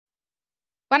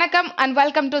வணக்கம் and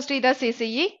welcome to SREEDHA'S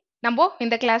CCE. நம்ம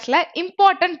இந்த கிளாஸ்ல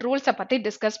இம்பார்ட்டன்ட் ரூல்ஸை பத்தி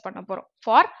டிஸ்கஸ் பண்ண போறோம்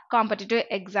ஃபார் காம்படிட்டிவ்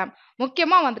எக்ஸாம்.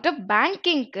 முக்கியமா வந்துட்டு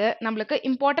பேங்கிங்க்கு நம்மளுக்கு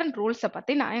இம்பார்ட்டன்ட் ரூல்ஸை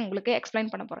பத்தி நான் உங்களுக்கு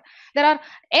எக்ஸ்பிளைன் பண்ண போறேன். There are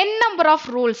n number of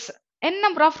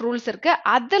rules இருக்கு.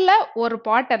 அதுல ஒரு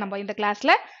பார்ட்டை நம்ம இந்த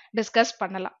கிளாஸ்ல டிஸ்கஸ்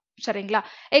பண்ணலாம். சரிங்களா?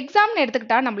 எக்ஸாம்னு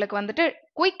எடுத்துக்கிட்டா நம்மளுக்கு வந்துட்டு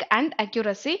குயிக் அண்ட்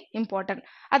அக்யூரசி இம்பார்ட்டன்ட்.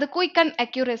 அது குயிக் அண்ட்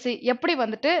அக்யூரசி எப்படி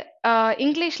வந்துட்டு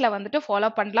இங்கிலீஷ்ல வந்துட்டு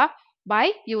ஃபாலோ பண்ணலாம் by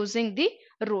using the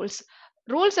rules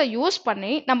use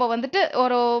பண்ணி நம்ம வந்துட்டு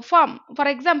ஒரு ஃபார்ம் ஃபார்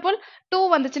எக்ஸாம்பிள் 2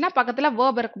 வந்துச்சுன்னா பக்கத்துல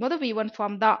verb இருக்கும்போது v1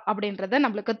 ஃபார்ம் தான் அப்படின்றது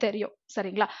நம்மளுக்கு தெரியும்.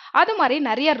 சரிங்களா? அது மாதிரி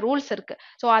நிறைய ரூல்ஸ் இருக்கு.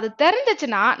 ஸோ அது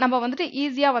தெரிஞ்சிச்சுன்னா நம்ம வந்துட்டு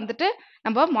ஈஸியா வந்துட்டு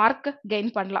நம்ம மார்க்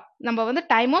கெயின் பண்ணலாம். நம்ம வந்து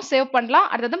டைமும் சேவ் பண்ணலாம்,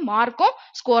 அடுத்தது மார்க்கும்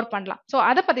ஸ்கோர் பண்ணலாம். ஸோ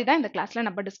அதை பத்தி தான் இந்த கிளாஸ்ல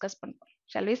நம்ம டிஸ்கஸ் பண்ணுவோம்.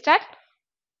 Shall we start?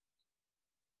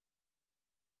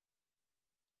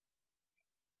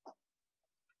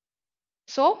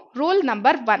 So rule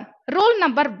number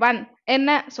one என்ன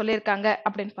சொல்லியிருக்காங்க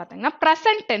அப்படின்னு பார்த்தீங்கன்னா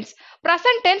ப்ரெசன்ட்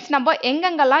டென்ஸ் நம்ம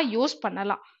எங்கெங்கெல்லாம் யூஸ்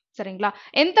பண்ணலாம். சரிங்களா?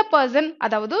 எந்த பர்சன்,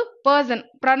 அதாவது பர்சன்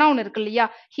ப்ரொனவுன் இருக்கு இல்லையா,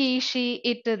 he she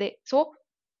it they. So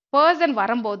person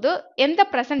வரும்போது எந்த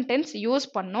ப்ரெசன்ட் டென்ஸ் யூஸ்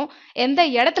பண்ணும், எந்த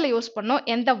இடத்துல யூஸ் பண்ணும்,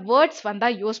 எந்த வேர்ட்ஸ் வந்தா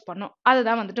யூஸ் பண்ணும்,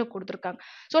 அதுதான் வந்துட்டு கொடுத்துருக்காங்க.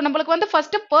 ஸோ நம்மளுக்கு வந்து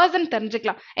ஃபர்ஸ்ட் பர்சன்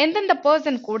தெரிஞ்சுக்கலாம். எந்தெந்த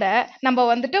பர்சன் கூட நம்ம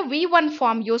வந்துட்டு v1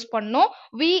 ஃபார்ம் யூஸ் பண்ணோம்,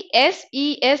 vs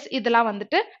es இதெல்லாம்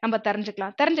வந்துட்டு நம்ம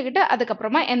தெரிஞ்சுக்கலாம். தெரிஞ்சுக்கிட்டு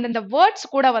அதுக்கப்புறமா எந்தெந்த வேர்ட்ஸ்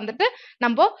கூட வந்துட்டு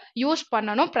நம்ம யூஸ்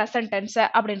பண்ணணும் ப்ரெசன்ட் டென்ஸ்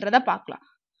அப்படின்றத பார்க்கலாம்.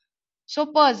 ஸோ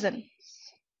பர்சன்,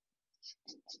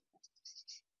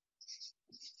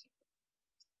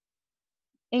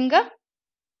 இங்க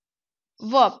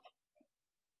verb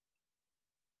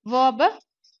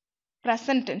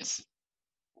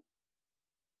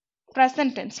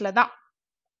present tenseல தான்.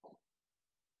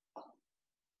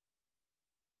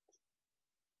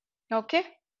 Okay,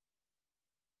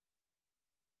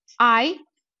 I,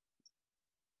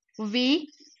 we,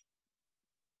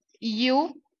 you,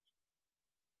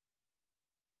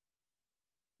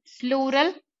 plural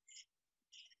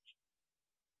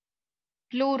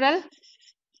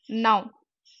noun,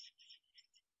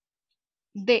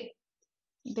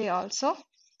 they also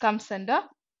comes under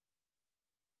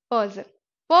person.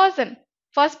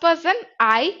 First person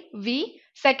I, we,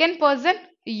 second person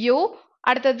you,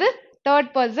 அடுத்தது third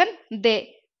person they.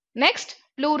 Next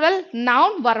plural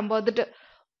noun வரும்போது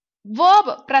verb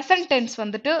present tense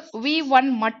வந்துட்டு v1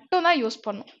 மட்டும் தான் use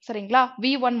பண்ணும். சரிங்களா?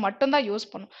 v1 மட்டும் தான்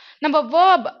யூஸ் பண்ணும். நம்ம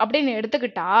verb அப்படின்னு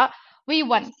எடுத்துக்கிட்டா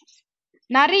v1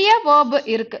 நிறைய verb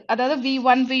இருக்கு. அதாவது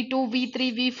v1 v2 v3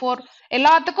 v4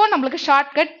 எல்லாத்துக்கும் நம்மளுக்கு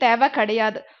ஷார்ட்கட் தேவை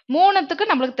கிடையாது. மூணுத்துக்கு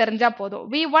நம்மளுக்கு தெரிஞ்சா போதும்.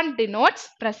 v1 denotes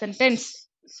present tense,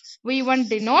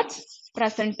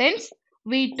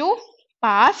 v2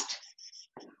 past,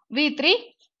 v3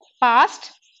 past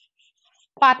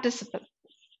participle.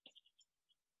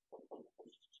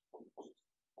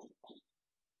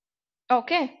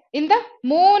 Okay, இந்த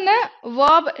மூணு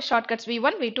verb shortcuts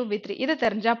v1 v2 v3 இது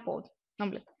தெரிஞ்சா போதும்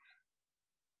நம்மளுக்கு.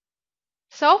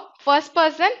 So first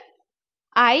person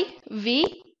I, we,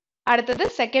 அடுத்தது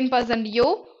second person you,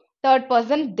 third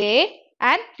person they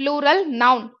and plural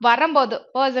noun வரும்போது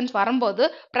persons வரும்போது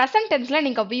present tenseல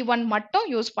நீங்க v1 மட்டும்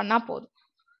யூஸ் பண்ணா போதும்.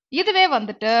 இதுவே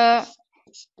வந்துட்டு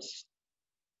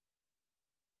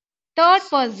third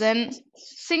person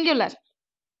singular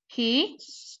he,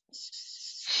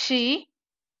 she,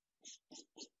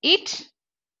 it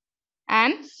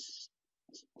and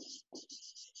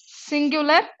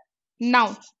singular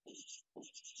noun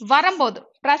வரும்போது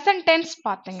present tense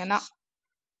பார்த்தீங்கன்னா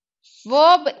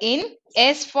verb in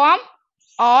s form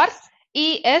or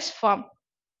es form.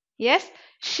 Yes,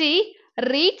 she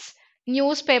reads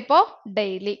newspaper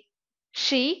daily.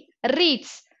 She reads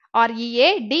or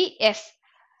reads,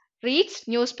 reads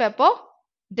newspaper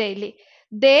daily.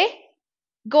 They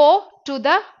go to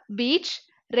the beach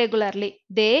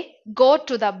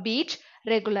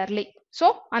regularly. So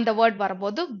அந்த word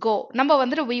வரும்போது go. நம்ம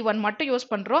வந்துட்டு v1 மட்டும் use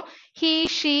பண்றோம். he,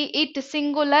 she, it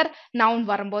singular noun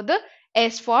வரும்போது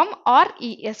s form R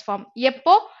es form.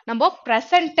 எப்போ நம்ம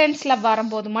present டென்ஸ்ல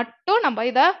வரும்போது மட்டும் நம்ம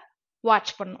இதை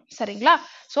வாட்ச் பண்ணணும். சரிங்களா?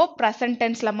 ஸோ ப்ரெசன்ட்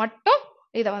டென்ஸ்ல மட்டும்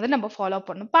இதை வந்து நம்ம ஃபாலோ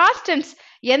பண்ணணும். பாஸ்ட் டென்ஸ்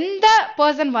எந்த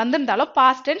பர்சன் வந்திருந்தாலும்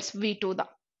பாஸ்ட் டென்ஸ் v2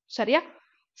 தான். சரியா?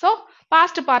 So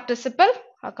past participle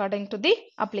according to the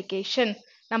application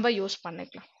நம்ம யூஸ்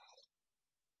பண்ணிக்கலாம்.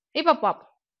 இப்ப பாப்போம்.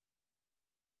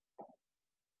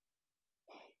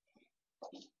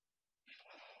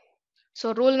 ஸோ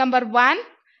ரூல் நம்பர் 1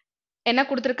 என்ன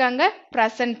கொடுத்துருக்காங்க?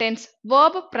 Present tense,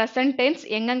 verb present tense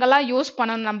எங்கெங்கெல்லாம் யூஸ்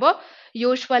பண்ணணும் நம்ம?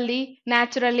 Usually,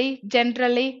 naturally,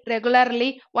 generally, regularly,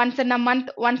 once in a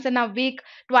month, once in a week,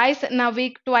 twice in a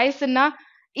week, twice in a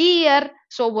year.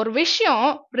 So ஒரு விஷயம்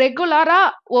ரெகுலரா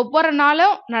ஒவ்வொரு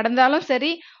நாளும் நடந்தாலும்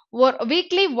சரி, ஒரு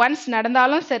வீக்லி ஒன்ஸ்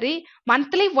நடந்தாலும் சரி,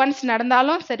 மந்த்லி ஒன்ஸ்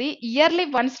நடந்தாலும் சரி, இயர்லி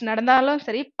ஒன்ஸ் நடந்தாலும்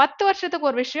சரி, 10 வருஷத்துக்கு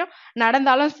ஒரு விஷயம்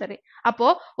நடந்தாலும் சரி. அப்போ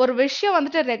ஒரு விஷயம்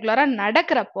வந்துட்டு ரெகுலரா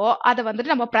நடக்கிறப்போ அதை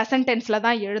வந்துட்டு நம்ம ப்ரெசன்ட் டென்ஸ்ல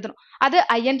தான் எழுதணும். அது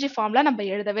ஐஎன்ஜி ஃபார்ம்ல நம்ம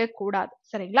எழுதவே கூடாது.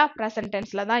 சரிங்களா? ப்ரெசன்ட்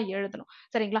டென்ஸ்ல தான் எழுதணும்.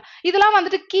 சரிங்களா? இதெல்லாம்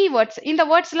வந்துட்டு கீவேர்ட்ஸ். இந்த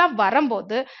வேர்ட்ஸ் எல்லாம்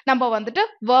வரும்போது நம்ம வந்துட்டு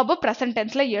verb ப்ரெசன்ட்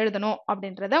டென்ஸ்ல எழுதணும்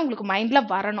அப்படின்றத உங்களுக்கு மைண்ட்ல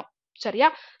வரணும். சரியா?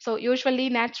 So usually,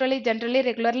 naturally, generally,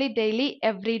 regularly, daily,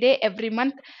 every day, every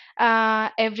month,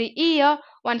 every year,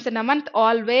 once in a month,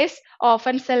 always,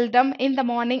 often, seldom, in the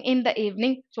morning, in the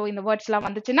evening. So இந்த வேர்ட்ஸ்லாம்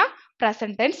வந்துச்சுன்னா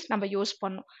ப்ரெசன்ட் டென்ஸ் நம்ம யூஸ்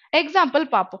பண்ணணும். எக்ஸாம்பிள்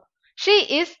பார்ப்போம். She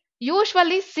is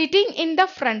usually sitting in the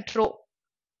front row.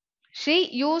 She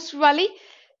usually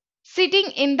sitting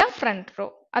in the front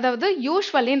row. அதாவது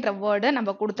யூஸ்வலின்ற word நம்ம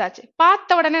கொடுத்தாச்சு.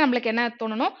 பார்த்த உடனே நம்மளுக்கு என்ன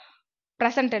தோணணும்?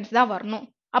 ப்ரெசன்ட் டென்ஸ் தான் வரணும்.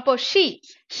 அப்போ she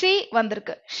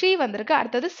வந்திருக்கு. she வந்திருக்கு.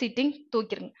 அடுத்தது sitting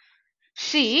தூக்கிருங்க.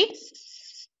 she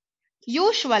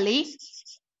usually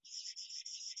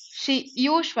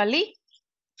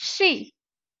she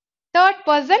third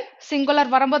person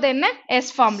singular வரும்போது என்ன?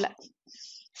 எஸ் ஃபார்ம்ல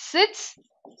sits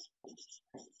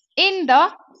in the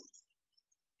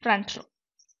front row.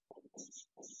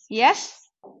 Yes,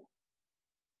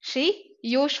 she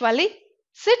usually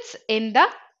sits in the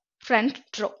front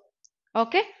row.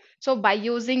 Okay, so by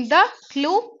using the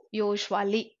clue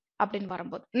usually அப்படின்னு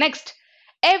வரும்போது. Next,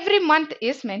 every month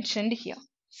is mentioned here.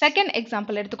 Second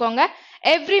example எடுத்துக்கோங்க.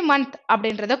 every month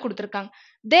அப்படின்றத கொடுத்திருக்காங்க.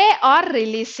 they are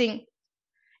releasing.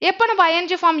 எப்போ நம்ம ing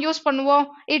form use பண்ணுவோம்?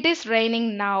 it is raining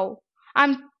now.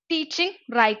 I'm teaching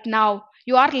right now.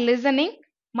 you are listening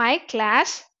my class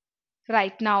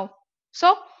right now. So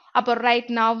அப்போ right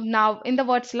now, now இந்த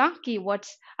வேர்ட்ஸ்லாம்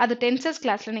keywords. அது tenses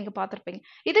கிளாஸ்ல நீங்க பார்த்துருப்பீங்க.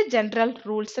 இது ஜென்ரல்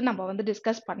ரூல்ஸ் நம்ம வந்து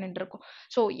டிஸ்கஸ் பண்ணிட்டு இருக்கோம்.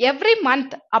 ஸோ எவ்ரி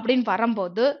மந்த் அப்படின்னு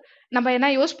வரும்போது நம்ம என்ன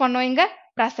யூஸ் பண்ணோம்? இங்க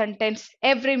present tense.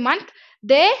 Every month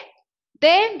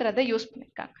தேன்றதை use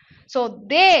பண்ணிருக்காங்க. So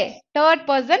they third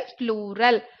person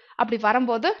plural. அப்படி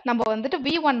வரும்போது நம்ம வந்துட்டு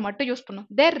V1 மட்டும் யூஸ் பண்ணும்.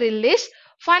 they release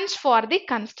funds for the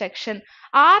construction.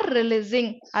 are releasing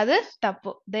அது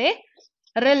தப்பு. they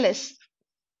release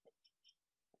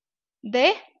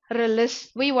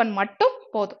V1 மட்டும்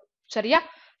போதும். சரியா?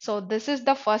 so this is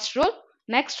the first rule.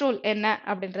 next rule என்ன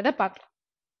அப்படின்றத பார்க்கலாம்.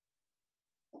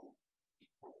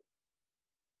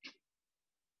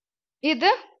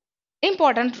 இது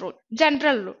important rule,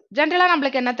 general rule. ஜென்ரலா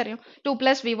நம்மளுக்கு என்ன தெரியும்? 2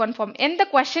 plus V1 form. எந்த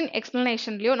question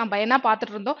explanationலயும் நம்ம என்ன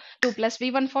பார்த்துட்டு இருந்தோம்? 2 plus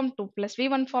V1 form, 2 plus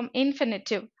V1 form,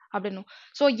 infinitive அப்படின்னு.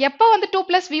 ஸோ எப்போ வந்து 2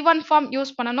 plus V1 form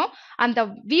யூஸ் பண்ணணும்? அந்த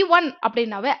V1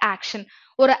 அப்படின்னாவே ஆக்ஷன்.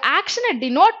 ஒரு ஆக்ஷனை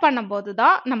டினோட் பண்ணும்போது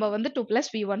தான் நம்ம வந்து 2 plus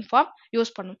V1 form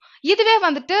யூஸ் பண்ணணும். இதுவே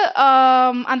வந்துட்டு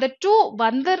அந்த 2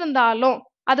 வந்திருந்தாலும்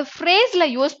அது ஃப்ரேஸ்ல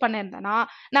யூஸ் பண்ணியிருந்தனா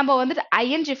நம்ம வந்துட்டு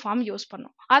ஐஎன்ஜி ஃபார்ம் யூஸ்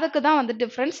பண்ணோம். அதுக்கு தான் வந்து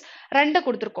டிஃபரன்ஸ் ரெண்டு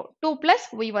கொடுத்துருக்கோம். 2 plus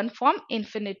V1 form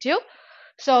infinitive.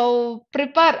 So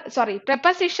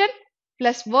preposition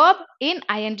plus verb in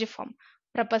ing form.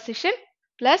 Preposition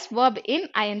plus verb in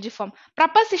ing form.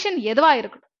 Preposition எதுவா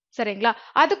இருக்கட்டும். சரிங்களா?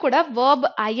 அது கூட verb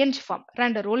ing form.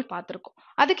 ரெண்டு ரூல் பார்த்துருக்கோம்.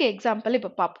 அதுக்கு எக்ஸாம்பிள்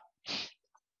இப்ப பார்ப்போம்.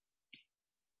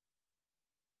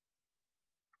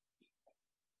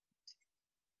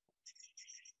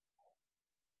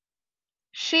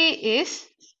 She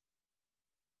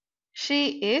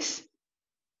is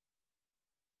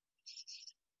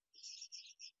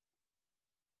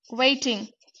waiting.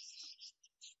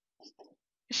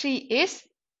 She is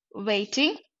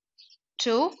waiting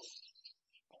to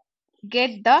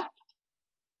get the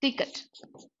ticket.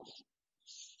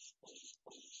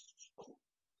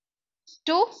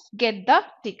 To get the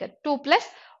ticket. 2 plus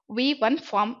V1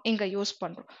 form இங்க யூஸ்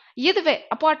பண்றோம். இதுவே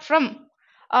apart from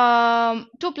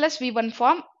 2 plus V1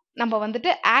 form நம்ம வந்துட்டு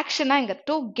ஆக்ஷனா இங்க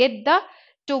to get the,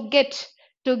 to get,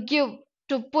 to give,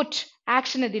 to put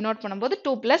ஆக்ஷனை denote பண்ணும்போது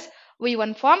 2 plus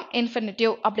V1 form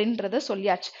infinitive அப்படின்றத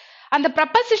சொல்லியாச்சு. அந்த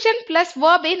preposition plus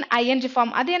verb in ing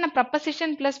form. அது என்ன preposition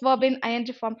plus verb in ing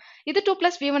form? இது 2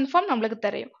 plus V1 form நம்மளுக்கு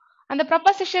தெரியும். அந்த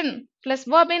preposition plus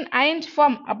verb in ing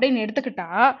form அப்படின்னு எடுத்துக்கிட்டா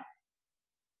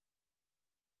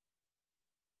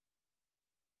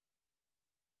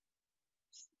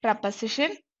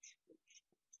preposition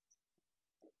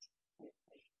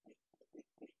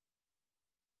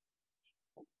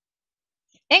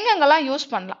எங்கெங்கெல்லாம் யூஸ்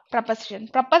பண்ணலாம்?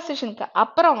 ப்ரப்பசிஷனுக்கு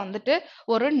அப்புறம் வந்துட்டு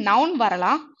ஒரு நவுன்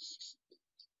வரலாம்.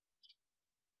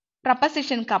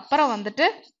 ப்ரப்பசிஷனுக்கு அப்புறம் வந்துட்டு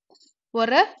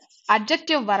ஒரு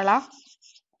அட்ஜெக்டிவ் வரலாம்.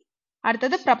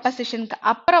 அடுத்தது ப்ரப்பசிஷனுக்கு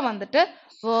அப்புறம் வந்துட்டு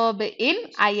verb in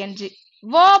ing.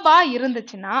 verb-ஆ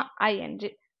இருந்துச்சுன்னா ing.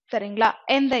 சரிங்களா?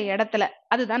 எந்த இடத்துல?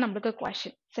 அதுதான் நம்மளுக்கு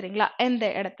கொஸ்டின். சரிங்களா? எந்த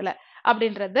இடத்துல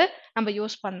அப்படின்றது நம்ம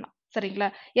யூஸ் பண்ணலாம். சரிங்களா?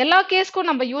 எல்லா கேஸ்க்கும்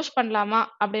நம்ம யூஸ் பண்ணலாமா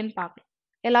அப்படின்னு பார்க்கலாம்.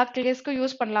 எல்லா கேஸ்க்கும்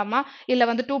யூஸ் பண்ணலாமா? இல்ல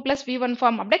வந்து 2 plus V1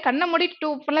 ஃபார்ம் அப்படியே கண்ண மூடி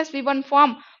 2 plus V1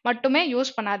 ஃபார்ம் மட்டுமே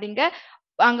யூஸ் பண்ணாதீங்க.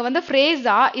 அங்க வந்து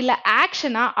ஃப்ரேஸா இல்ல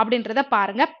ஆக்ஷனா அப்படின்றத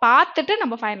பாருங்க. பார்த்துட்டு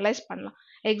நம்ம ஃபைனலைஸ் பண்ணலாம்.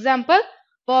 Example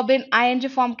verb in ing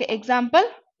ஃபார்ம்க்கு example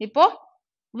இப்போ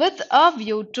with a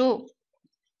view to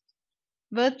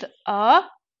with a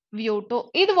view to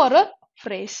இது ஒரு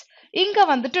phrase. இங்க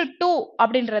வந்துட்டு to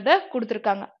அப்படின்றத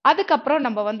கொடுத்திருக்காங்க. அதுக்கப்புறம்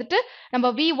நம்ம வந்துட்டு நம்ம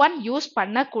V1 யூஸ்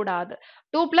பண்ணக்கூடாது.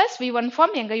 2 plus V1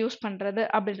 ஃபார்ம் எங்க யூஸ் பண்றது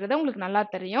அப்படின்றது உங்களுக்கு நல்லா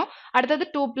தெரியும். அடுத்தது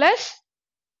 2 plus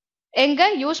எங்க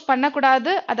யூஸ்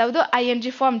பண்ணக்கூடாது, அதாவது ing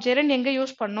ஃபார்ம் gerund எங்க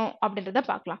யூஸ் பண்ணும் அப்படின்றத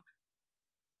பார்க்கலாம்.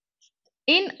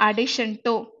 in addition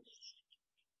to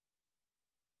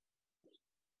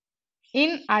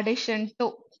in addition to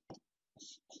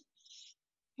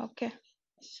okay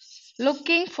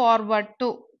looking forward to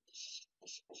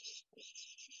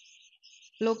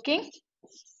looking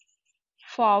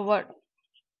forward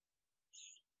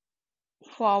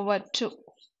to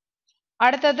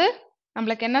அடுத்தது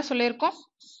நம்மளுக்கு என்ன சொல்லியிருக்கோம்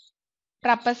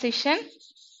preposition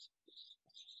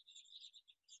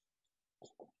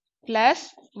plus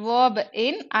verb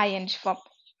in ing form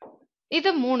இது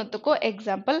மூணுத்துக்கும்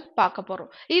எக்ஸாம்பிள் பார்க்க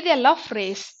போறோம் இது எல்லாம்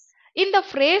phrase இந்த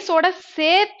phrase ஓட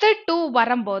சேர்த்து to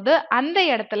வரும்போது அந்த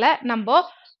இடத்துல நம்ம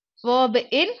verb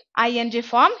in ing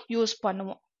form use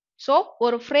பண்ணுவோம் so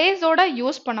ஒரு phrase ஓட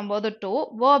யூஸ் பண்ணும்போது to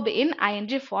verb in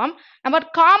ing form நம்ம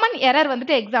காமன் எரர்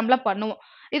வந்துட்டு எக்ஸாம்ல பண்ணுவோம்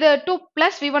இது 2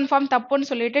 plus V1 ஃபார்ம் தப்புன்னு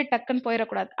சொல்லிட்டு டக்குன்னு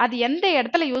போயிடக்கூடாது அது எந்த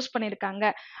இடத்துல யூஸ் பண்ணிருக்காங்க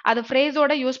அது phrase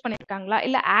ஓட யூஸ் பண்ணிருக்காங்களா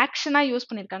இல்ல ஆக்ஷனா யூஸ்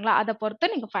பண்ணிருக்காங்களா அதை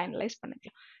பொறுத்து நீங்க ஃபைனலைஸ்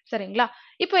பண்ணிக்கலாம் சரிங்களா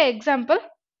இப்போ எக்ஸாம்பிள்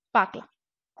பார்க்கலாம்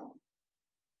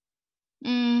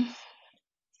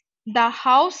the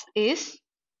house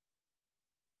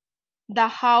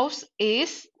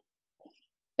is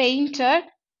painted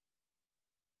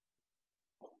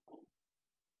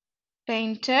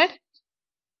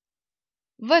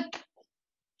with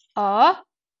a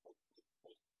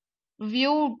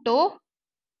view to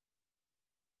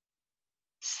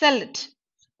sell it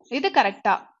இது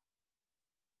கரெக்டா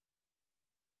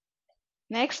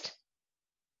next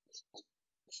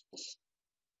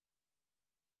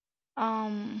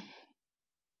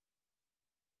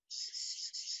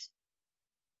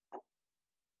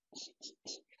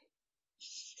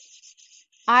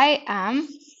I am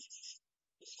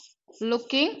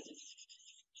looking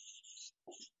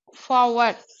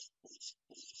forward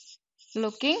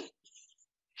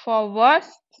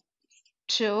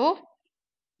to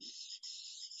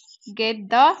get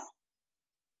the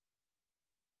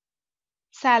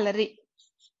salary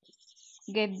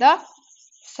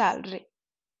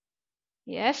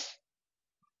yes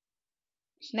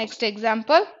next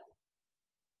example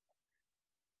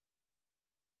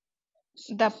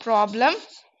the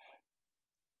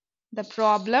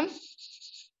problem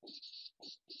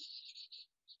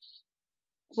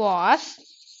was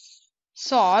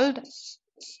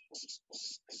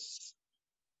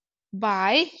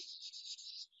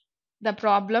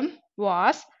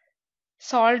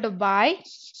solved by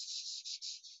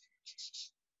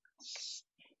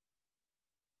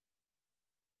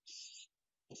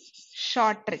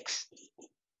short tricks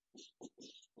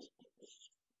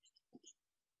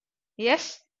yes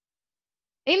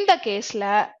இந்த கேஸ்ல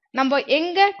நம்ம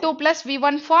எங்க 2 plus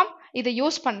V1 form இதை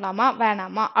use பண்ணலாமா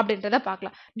வேணாமா அப்படின்றத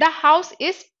பார்க்கலாம் the house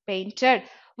is painted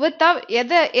with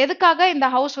எதுக்காக இந்த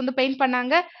ஹவுஸ் வந்து பெயிண்ட்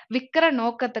பண்ணாங்க விக்கிற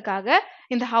நோக்கத்துக்காக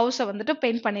இந்த ஹவுஸை வந்துட்டு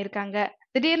பெயிண்ட் பண்ணிருக்காங்க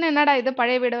திடீர்னு என்னடா இது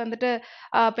பழைய வீடு வந்துட்டு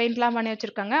பெயிண்ட்லாம் பண்ணி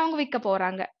வச்சிருக்காங்க அவங்க விற்க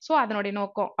போறாங்க ஸோ அதனுடைய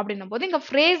நோக்கம் அப்படின்னும் போது இங்க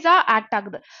ஃப்ரேஸா ஆக்ட்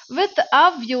ஆகுது with a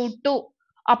view to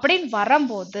அப்படின்னு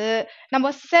வரும்போது நம்ம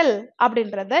செல்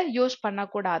அப்படின்றத யூஸ்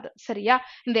பண்ணக்கூடாது சரியா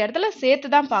இந்த இடத்துல சேர்த்து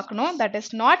தான் பார்க்கணும் that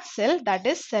is not sell that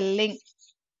is selling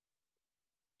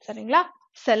சரிங்களா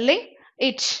selling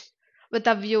it with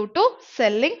a view to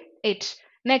selling it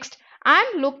next I'm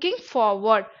looking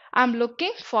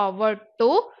forward to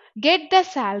get the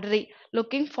salary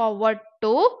looking forward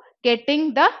to getting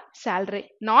the salary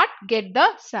not get the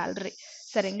salary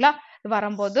சரிங்களா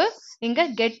வரும்போது இங்க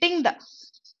getting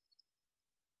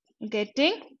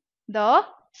the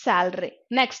salary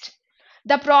next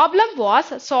the problem was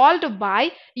solved by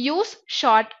use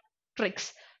short tricks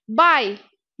by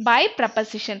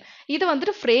preposition இது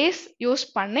வந்துட்டு phrase use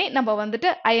பண்ணி நம்ம வந்துட்டு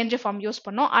ing form use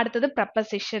பண்ணோம் அடுத்தது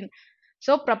preposition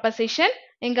so preposition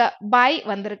இங்க by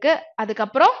வந்திருக்கு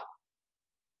அதுக்கப்புறம்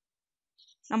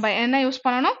நம்ம என்ன யூஸ்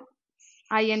பண்ணணும்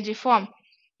ing form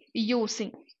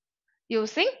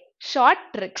using short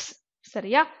tricks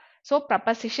சரியா so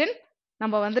preposition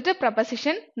நம்ம வந்துட்டு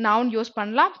preposition noun யூஸ்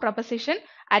பண்ணலாம் preposition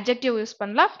adjective யூஸ்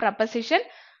பண்ணலாம் preposition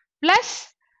பிளஸ்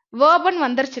வேர்பன்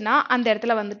வந்துருச்சுன்னா அந்த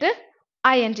இடத்துல வந்துட்டு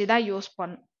ing தான் யூஸ்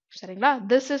பண்ணும். சரிங்களா?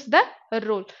 this is the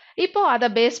rule. இப்போ அதை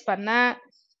பேஸ் பண்ண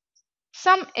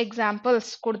some examples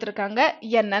கொடுத்திருக்காங்க,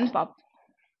 என்னன்னு பாப்போம்.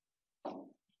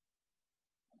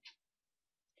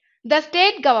 The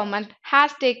state government has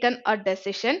taken a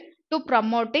decision to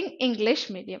promoting English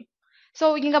medium. So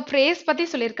இங்க phrase பத்தி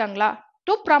சொல்லிருக்காங்களா?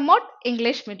 To promote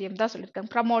English medium தான் சொல்லிருக்காங்க.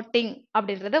 Promoting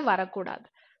அப்படின்றது வரக்கூடாது.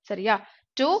 சரியா?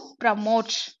 To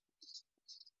promote.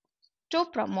 To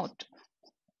promote.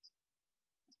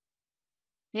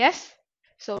 Yes.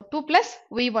 So 2 plus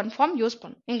V1 form use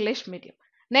பண்ணும். English medium.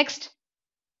 Next.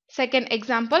 Second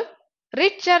example.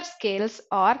 Richter scales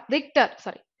or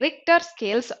Richter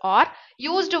scales are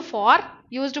used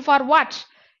for what?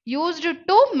 Used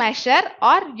to measure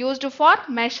or used for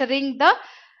measuring the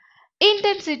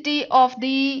intensity of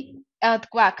the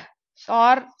earthquake,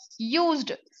 or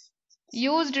used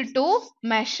to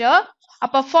measure.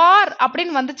 அப்ப for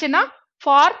அப்படின்னு வந்துச்சுன்னா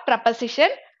for preposition,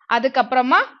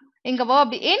 அதுக்கப்புறமா இங்க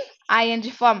verb in ing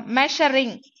form,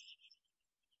 measuring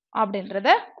அப்படின்றத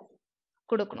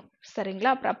கொடுக்கணும்.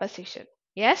 சரிங்களா? preposition.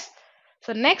 Yes.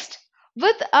 So next,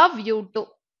 with a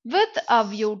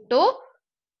view to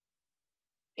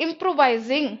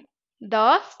improvising the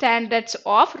standards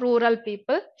of rural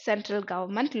people, central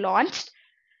government launched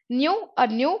a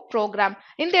new program.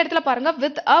 இந்த இடத்துல பாருங்க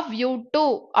with a view to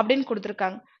அப்படின்னு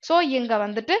கொடுத்திருக்காங்க. So இங்க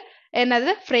வந்துட்டு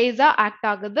என்னது phrase act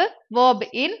ஆகுது, verb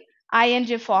in ing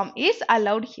form is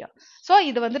allowed here. So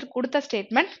இது வந்துட்டு கொடுத்த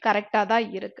statement கரெக்டா தான்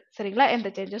இருக்கு. சரிங்களா?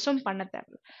 எந்த சேஞ்சஸும் பண்ண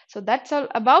தேவை. So that's all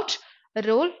about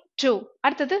rule 2.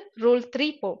 அடுத்தது rule 3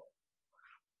 போ.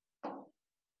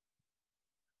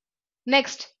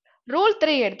 Next, rule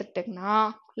 3 எடுத்துக்கிட்டீங்கன்னா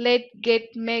let, get,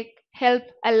 make, help,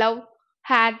 allow,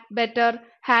 had, better,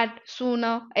 had,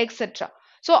 sooner, etc.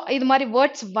 So இது மாதிரி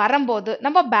words வரும்போது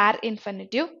நம்ம bare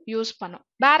infinitive யூஸ் பண்ணோம்.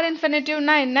 bare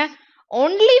infinitive-னா என்ன?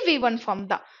 only V1 form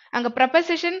தான். அங்க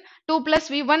preposition 2 plus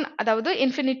V1, அதாவது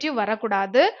infinitive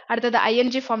வரக்கூடாது. அடுத்தது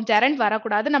ing form gerund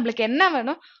வரக்கூடாது. நம்மளுக்கு என்ன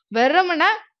வேணும்?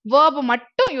 வெறுமனே verb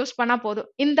மட்டும் யூஸ் பண்ணா போதும்.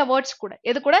 இந்த words கூட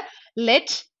எது கூட? let,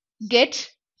 get,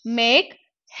 make,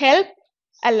 help,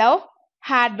 allow,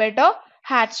 had better,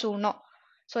 had sooner.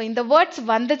 So இந்த words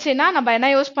வந்துச்சுன்னா நம்ம என்ன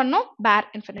யூஸ் பண்ணோம்? bare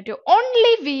infinitive.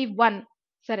 only V1.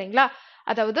 சரிங்களா?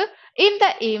 அதாவது in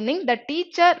the evening the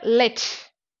teacher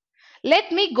let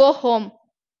me go home.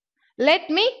 let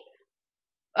me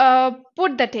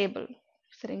put the table.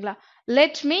 சரிங்களா?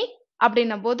 let me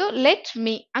அப்படின்னும் போது let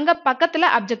me அங்க பக்கத்துல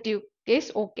adjective case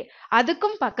okay.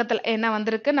 அதுக்கும் பக்கத்துல என்ன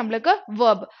வந்திருக்கு? நம்மளுக்கு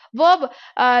verb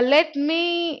let me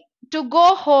to go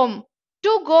home.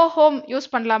 to go home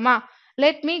use பண்ணலாமா?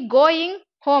 let me going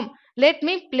home. let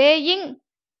me playing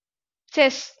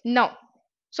chess. no.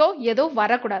 so எதுவும்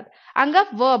வரக்கூடாது. அங்க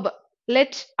verb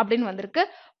let அப்படின்னு வந்திருக்கு,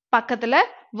 பக்கத்துல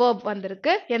verb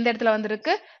வந்திருக்கு. எந்த இடத்துல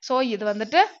வந்திருக்கு? so இது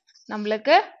வந்துட்டு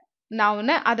நம்மளுக்கு noun.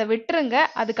 அதை விட்டுருங்க.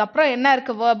 அதுக்கப்புறம் என்ன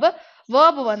இருக்கு?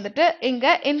 verb வந்துட்டு இங்க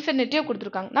infinitive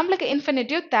கொடுத்துருக்காங்க. நம்மளுக்கு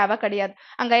infinitive தேவை கிடையாது.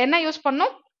 அங்க என்ன யூஸ்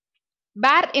பண்ணும்?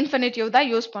 bare infinitive தான்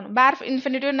யூஸ் பண்ணும். bare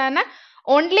infinitive என்ன?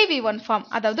 only V1 form,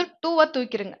 அதாவது 2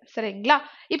 தூக்கிருங்க. சரிங்களா?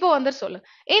 இப்போ வந்து சொல்லு.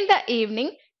 in the evening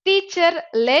teacher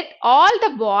let all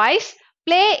the boys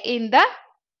play in the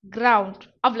ground.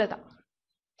 அவ்வளவுதான்.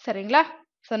 சரிங்களா?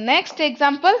 so next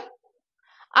example,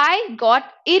 I got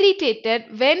irritated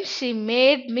when she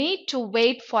made me to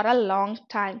wait for a long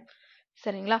time.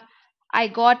 சரிங்களா? I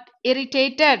got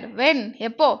irritated when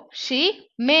எப்போ? she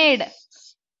made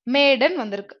ன்னு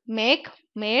வந்திருக்கு. make,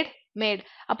 made.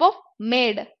 அப்போ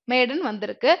made ன்னு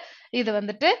வந்திருக்கு. இது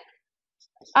வந்துட்டு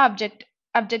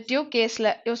objective caseல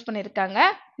யூஸ் பண்ணிருக்காங்க.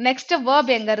 next verb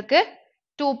எங்க இருக்கு?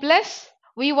 2 plus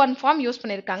V1 form யூஸ்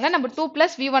பண்ணிருக்காங்க. நம்ம 2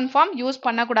 plus V1 form யூஸ்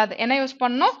பண்ணக்கூடாது. என்ன யூஸ்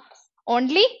பண்ணணும்?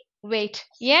 only wait.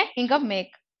 ஏன்? இங்க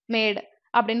made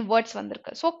அப்படின்னு words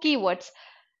வந்திருக்கு. so keywords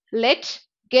let,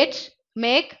 get,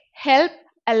 make, help,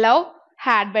 allow,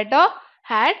 had better,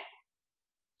 had,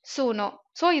 sooner.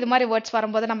 so இது மாதிரி words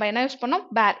வரும்போது நம்ம என்ன யூஸ் பண்ணோம்?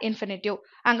 bare infinitive.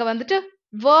 அங்க வந்துட்டு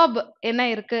verb என்ன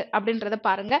இருக்கு அப்படின்றத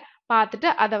பாருங்க. பார்த்துட்டு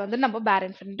அதை வந்து நம்ம bare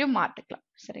infinitive மாத்திக்கலாம்.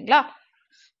 சரிங்களா?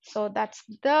 so that's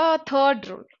the third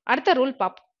rule. அடுத்த rule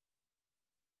பாப்போம்.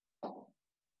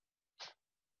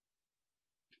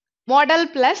 model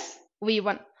plus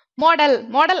V1.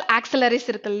 model auxiliaries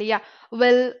இருக்கு இல்லையா?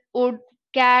 will, would,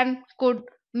 can, could,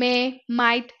 may,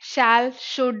 might, shall,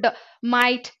 should,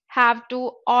 might, have to,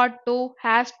 ought to,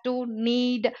 has to,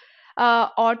 need,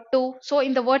 ought to. so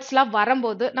இந்த வேர்ட்ஸ்லாம்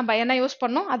வரும்போது நம்ம என்ன யூஸ்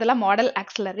பண்ணோம்? அதெல்லாம்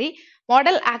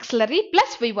model auxiliary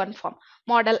plus V1 form.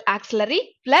 model auxiliary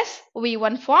plus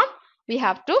V1 form we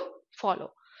have to follow.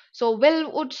 so will,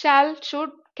 would, shall,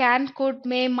 should, can, could,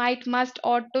 may, might, must,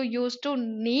 ought to, used to,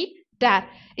 need, dare.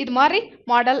 இது மாதிரி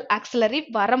model auxiliary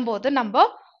வரும்போது நம்ம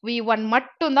v1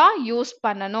 மட்டும் தான் use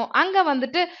பண்ணணும். அங்க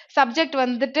வந்துட்டு subject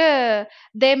வந்துட்டு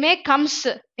they may comes,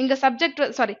 இங்க subject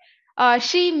sorry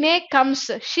she may comes,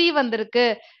 she வந்திருக்கு,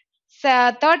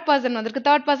 தேர்ட் பர்சன் வந்திருக்கு,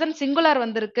 தேர்ட் பர்சன் சிங்குலர்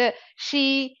வந்திருக்கு, she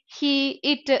he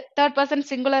it third person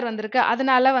singular வந்திருக்கு.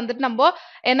 அதனால வந்துட்டு நம்ம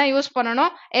என்ன யூஸ்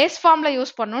பண்ணணும், எஸ் ஃபார்ம்ல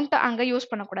யூஸ் பண்ணணும்ட்டு அங்க யூஸ்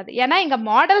பண்ணக்கூடாது. ஏன்னா இங்க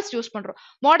மாடல்ஸ் யூஸ் பண்றோம்.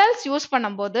 மாடல்ஸ் யூஸ்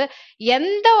பண்ணும்போது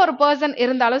எந்த ஒரு பர்சன்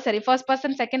இருந்தாலும் சரி, first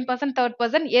person, second person, third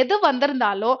person எது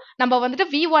வந்திருந்தாலும் நம்ம வந்துட்டு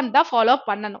v1 தான் ஃபாலோ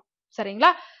பண்ணணும்.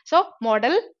 சரிங்களா? சோ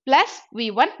மாடல் பிளஸ்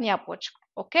v1 ஞாபகம்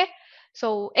வச்சுக்கணும். ஓகே, so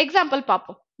example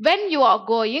பார்ப்போம். When you are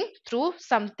going through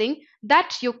something that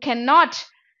you cannot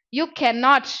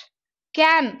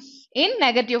can in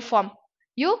negative form,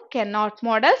 you cannot.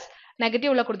 models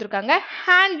நெகட்டிவ்ல கொடுத்திருக்காங்க.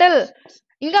 handle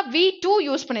இங்க v2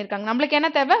 யூஸ் பண்ணிருக்காங்க. நம்மளுக்கு என்ன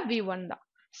தேவை, v1 தான்.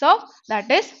 so that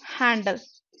is handle.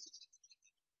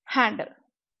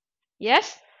 yes.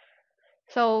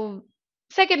 so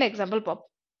second example pop.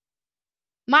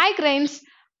 migraines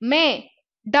may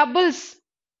doubles.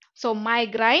 so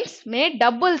migraines may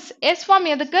doubles. s form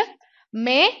எதுக்கு,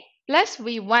 may plus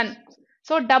v1.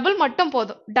 so double மட்டும்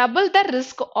போதும். double the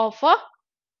risk of a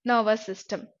nervous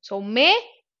system. so may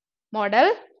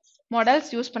models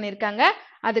use பண்ணிருக்காங்க.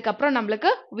 அதுக்கப்புறம்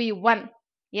நம்மளுக்கு v1.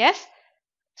 yes.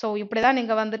 so இப்படிதான்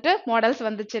நீங்க வந்துட்டு models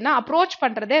வந்துச்சுன்னா அப்ரோச்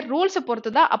பண்றதே ரூல்ஸ்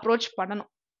பொறுத்து தான் அப்ரோச்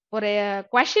பண்ணணும். ஒரு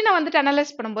கொஸ்டினை வந்துட்டு அனலைஸ்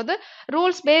பண்ணும்போது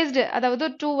ரூல்ஸ் பேஸ்டு, அதாவது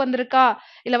டூ வந்திருக்கா,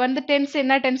 இல்ல வந்து டென்ஸ்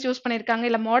என்ன டென்ஸ் யூஸ் பண்ணிருக்காங்க,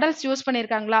 இல்ல மாடல்ஸ் யூஸ்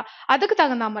பண்ணிருக்காங்களா, அதுக்கு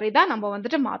தகுந்த மாதிரி தான் நம்ம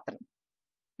வந்துட்டு மாத்தணும்.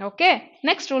 ஓகே,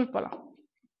 நெக்ஸ்ட் ரூல் போலாம்.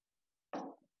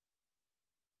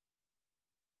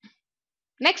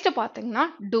 நெக்ஸ்ட் பாத்தீங்கன்னா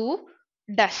do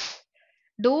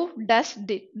does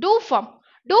did.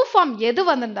 do form எது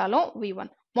வந்திருந்தாலும்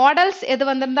v1, மாடல்ஸ் எது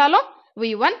வந்திருந்தாலும்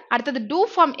v1, அடுத்தது do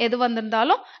form எது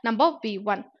வந்திருந்தாலும் நம்ம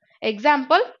v1.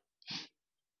 Example,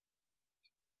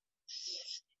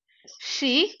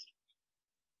 she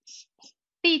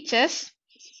teaches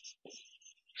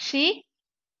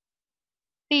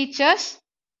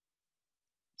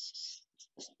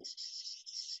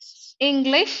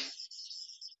English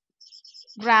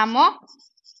grammar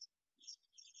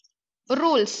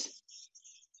rules.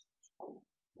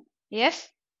 yes,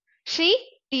 she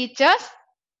teaches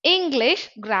English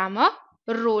grammar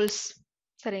rules.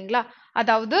 சரிங்களா?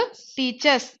 அதாவது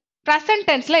teachers present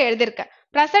tenseல எழுதிருக்க.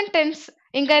 present tense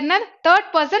இங்க என்ன, தேர்ட்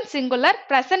பர்சன் சிங்குலர்,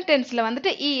 present tenseல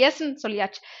வந்துட்டு es ன்னு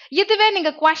சொல்லியாச்சு. இதுவே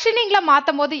நீங்க questioningல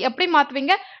மாத்தும் போது எப்படி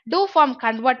மாத்துவீங்க, do form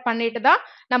கன்வெர்ட் பண்ணிட்டு தான்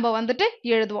நம்ம வந்துட்டு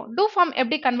எழுதுவோம். do form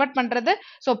எப்படி கன்வெர்ட் பண்றது,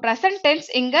 so present tense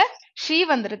இங்க she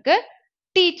வந்திருக்கு,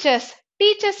 teachers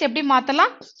எப்படி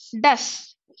மாத்தலாம், does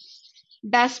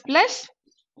plus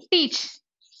teach,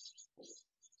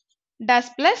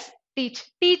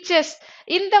 teachers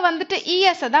இந்த வந்துட்டு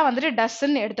es தான் வந்துட்டு does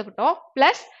ன்னு எடுத்துக்கிட்டோம்,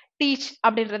 பிளஸ் teach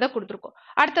அப்படின்றத கொடுத்திருக்கோம்.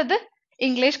 அடுத்தது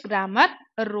இங்கிலீஷ் கிராமர்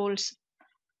ரூல்ஸ்.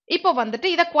 இப்போ வந்துட்டு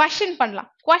இத கொஸ்டின் பண்ணலாம்.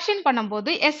 கொஸ்டின் பண்ணும்போது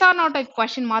S R no type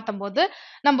question மாத்தும் போது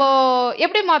நம்ம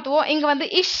எப்படி மாத்துவோம், இங்க வந்து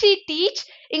is she teach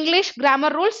English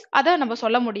grammar rules, அதை நம்ம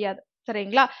சொல்ல முடியாது.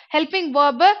 சரிங்களா? ஹெல்பிங்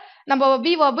verb நம்ம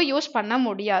பி verb யூஸ் பண்ண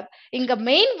முடியாது. இங்க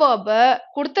மெயின் verb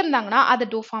கொடுத்திருந்தாங்கன்னா அது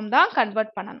do form தான்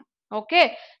கன்வெர்ட் பண்ணணும். ஓகே,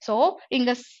 சோ இங்க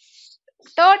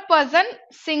தேர்ட் பர்சன்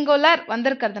சிங்குலர்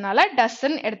வந்திருக்கிறதுனால does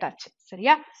ன்னு எடுத்தாச்சு.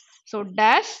 சரியா? so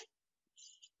does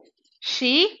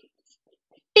she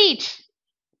teach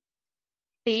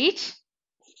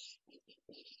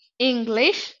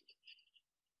English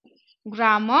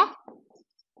grammar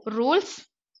rules?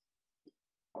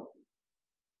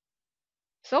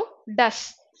 so does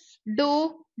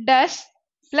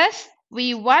plus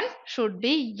v1 should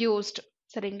be used.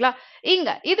 சரிங்களா? இங்க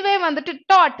இதுவே வந்துட்டு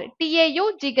taught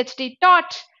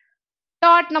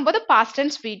taught நம்போது past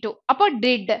tense v2. அப்போ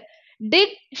did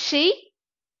she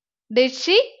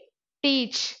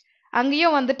teach,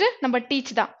 அங்கேயும் வந்துட்டு நம்ம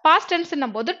டீச் தான். பாஸ்ட் டென்ஸ்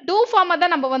போது do form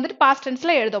தான் நம்ம வந்துட்டு பாஸ்ட்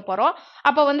டென்ஸ்ல எழுத போறோம்.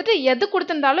 அப்ப வந்துட்டு எது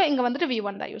கொடுத்திருந்தாலும் இங்க வந்துட்டு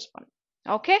v1 தான் யூஸ் பண்ணணும்.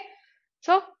 ஓகே,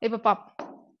 சோ இப்ப பாப்போம்.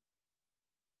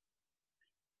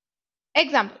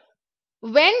 Example,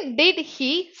 when did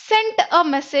he send a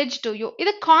message to you?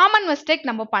 இது காமன் மிஸ்டேக்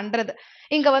நம்ம பண்றது.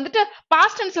 இங்க வந்துட்டு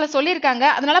பாஸ்ட் டென்ஸ்ல சொல்லியிருக்காங்க,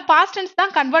 அதனால பாஸ்ட் டென்ஸ்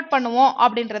தான் கன்வெர்ட் பண்ணுவோம்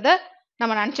அப்படின்றத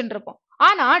நம்ம நினைச்சிட்டு இருப்போம்.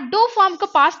 ஆனா do formக்கு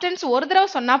பாஸ்ட் டென்ஸ் ஒரு தடவை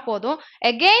சொன்னா போதும்,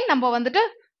 again நம்ம வந்துட்டு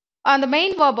அந்த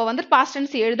மெயின் verb வந்து past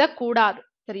tense எழுத கூடாது.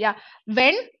 சரியா?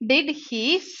 when did he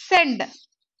send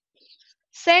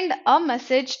a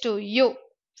message to you?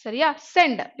 சரியா?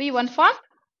 send v1 form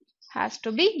has to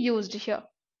be used here.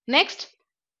 next,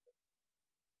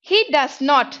 he does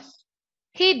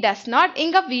not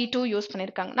இங்க v2 யூஸ்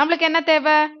பண்ணிருக்காங்க. நம்மளுக்கு என்ன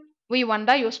தேவை, v1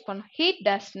 தான் யூஸ் பண்ணும். he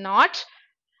does not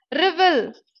reveal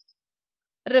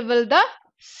the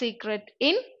secret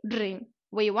in dream.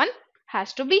 V1 has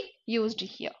to be used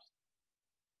here.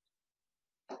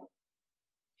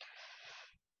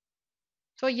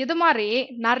 So இது மாதிரி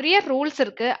நிறைய ரூல்ஸ்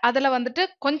இருக்கு. அதுல வந்துட்டு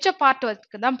கொஞ்சம் பார்ட்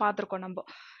வச்சுக்கு தான் பார்த்துருக்கோம் நம்ம.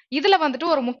 இதுல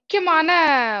வந்துட்டு ஒரு முக்கியமான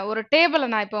ஒரு டேபிளை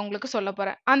நான் இப்போ உங்களுக்கு சொல்ல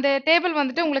போறேன். அந்த டேபிள்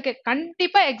வந்துட்டு உங்களுக்கு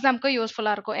கண்டிப்பா எக்ஸாம்க்கு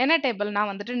யூஸ்ஃபுல்லா இருக்கும். என்ன டேபிள்னா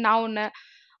வந்துட்டு நவுன்,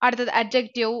 அடுத்தது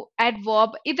அட்ஜெக்டிவ்,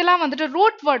 அட்வர்ப், இதெல்லாம் வந்துட்டு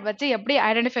ரூட் வேர்ட் வச்சு எப்படி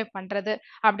ஐடென்டிஃபை பண்றது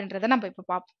அப்படின்றத நம்ம இப்போ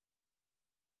பார்ப்போம்.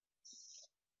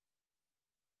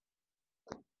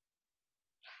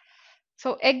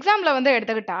 ஸோ எக்ஸாம்ல வந்து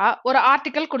எடுத்துக்கிட்டா ஒரு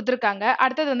ஆர்டிக்கல் கொடுத்துருக்காங்க,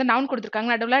 அடுத்தது வந்து நவுன் கொடுத்துருக்காங்க,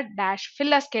 நடுவில் டேஷ்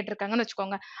ஃபில்லர்ஸ் கேட்டிருக்காங்கன்னு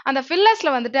வச்சுக்கோங்க. அந்த ஃபில்லர்ஸ்ல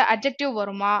வந்துட்டு அட்ஜெக்டிவ்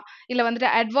வருமா இல்லை வந்துட்டு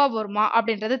அட்வர்ப் வருமா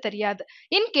அப்படின்றது தெரியாது.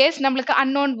 இன்கேஸ் நம்மளுக்கு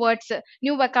அன்னோன் வேர்ட்ஸ்,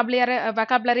 நியூ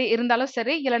வெக்காபுலரி இருந்தாலும்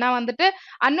சரி, இல்லைனா வந்துட்டு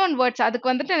அன்னோன் வேர்ட்ஸ்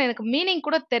அதுக்கு வந்துட்டு எனக்கு மீனிங்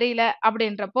கூட தெரியல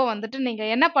அப்படின்றப்போ வந்துட்டு நீங்க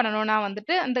என்ன பண்ணணும்னா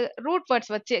வந்துட்டு அந்த ரூட்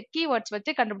வேர்ட்ஸ் வச்சு கீவேர்ட்ஸ்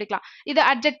வச்சு கண்டுபிடிக்கலாம். இது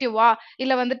அட்ஜெக்டிவா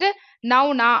இல்லை வந்துட்டு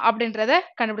நவுனா அப்படின்றத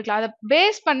கண்டுபிடிக்கலாம். அதை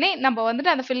பேஸ் பண்ணி நம்ம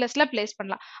வந்துட்டு அந்த ஃபில்லர்ஸ்ல பிளேஸ்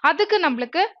பண்ணலாம். அதுக்கு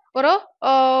நம்மளுக்கு ஒரு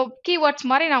கீவேர்ட்ஸ்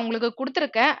மாதிரி நான் உங்களுக்கு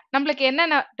கொடுத்துருக்கேன். நம்மளுக்கு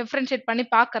என்னென்ன டிஃபரன்ஷியேட் பண்ணி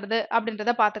பார்க்கறது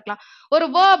அப்படின்றத பார்த்துக்கலாம். ஒரு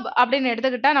வேர்ப் அப்படின்னு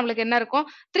எடுத்துக்கிட்டா நம்மளுக்கு என்ன இருக்கும்,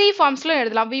 3 ஃபார்ம்ஸ்லயும்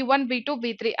எழுதலாம். V1, V2,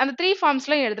 V3 அந்த 3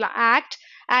 ஃபார்ம்ஸ்லயும் எழுதலாம். ஆக்ட்,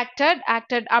 ஆக்டட்,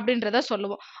 ஆக்டட் அப்படின்றத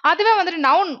சொல்லுவோம். அதுவே வந்துட்டு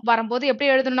நவுன் வரும்போது எப்படி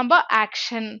எழுதணும் நம்ம,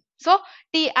 ஆக்ஷன். ஸோ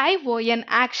TION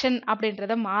ஆக்ஷன்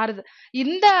அப்படின்றத மாறுது.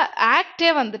 இந்த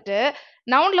ஆக்டே வந்துட்டு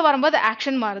நவுன்ல வரும்போது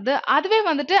ஆக்ஷன் மாறுது. அதுவே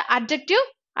வந்துட்டு அட்ஜெக்டிவ்,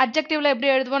 அட்ஜெக்டிவ்ல எப்படி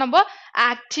எழுதுவோம் நம்ம,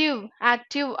 ஆக்டிவ்,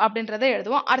 ஆக்டிவ் அப்படின்றத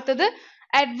எழுதுவோம். அடுத்தது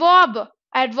அட்வர்ப்,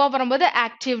 அட்வர்ப் வரும்போது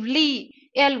ஆக்டிவ்லி,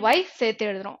 LY சேர்த்து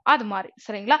எழுதுறோம். அது மாதிரி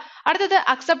சரிங்களா. அடுத்தது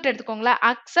அக்செப்ட் எடுத்துக்கோங்களேன்.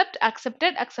 அக்செப்ட்,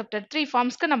 அக்செப்டட், அக்செப்டட் 3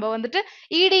 ஃபார்ம்ஸ்க்கு நம்ம வந்துட்டு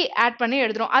ED ஆட் பண்ணி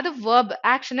எழுதுறோம். அது வேர்ப்,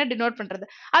 ஆக்ஷனை டினோட் பண்றது.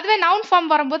 அதுவே நவுன் ஃபார்ம்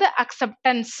வரும்போது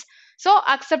அக்செப்டன்ஸ். ஸோ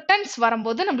அக்செப்டன்ஸ்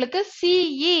வரும்போது நம்மளுக்கு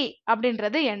CE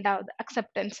அப்படின்றது எண்ட் ஆகுது,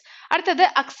 அக்செப்டன்ஸ். அடுத்தது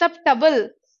அக்செப்டபிள்,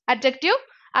 அட்ஜெக்டிவ்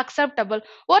அக்செப்டபிள்.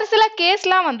 ஒரு சில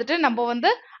கேஸ்லாம் வந்துட்டு நம்ம வந்து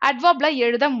அட்வர்ப்ல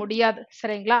எழுத முடியாது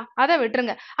சரிங்களா, அதை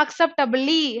விட்டுருங்க.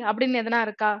 அக்செப்டபிளி அப்படின்னு எதனா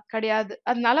இருக்கா, கிடையாது.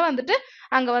 அதனால வந்துட்டு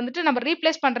அங்க வந்துட்டு நம்ம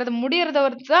ரீப்ளேஸ் பண்றது முடியறத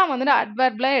தான் வந்துட்டு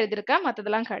அட்வர்ப்ல எழுதியிருக்கேன்,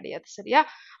 மற்றதெல்லாம் கிடையாது சரியா.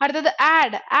 அடுத்தது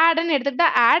ஆட், ஆட்னு எடுத்துக்கிட்டா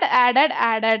ஆட், ஆடட்,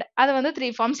 ஆடட் அது வந்து 3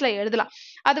 ஃபார்ம்ஸ்ல எழுதலாம்.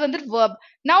 அது வந்து வேர்ப்.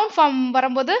 நவுன் ஃபார்ம்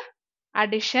வரும்போது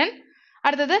அடிஷன்.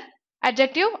 அடுத்தது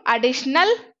அட்ஜெக்டிவ்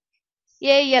அடிஷனல்,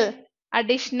 AL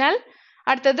அடிஷனல்.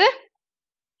 அடுத்தது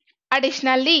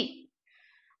அடிஷனலி.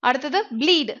 அடுத்தது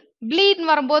ப்ளீட், ப்ளீட்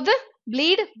வரும்போது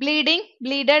ப்ளீட், ப்ளீடிங்,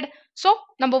 ப்ளீடட். ஸோ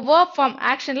நம்ம வேர்ப் ஃபார்ம்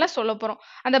ஆக்ஷன்ல சொல்ல போறோம்.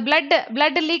 அந்த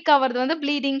பிளட் லீக் ஆகிறது வந்து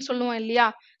ப்ளீடிங் சொல்லுவோம் இல்லையா.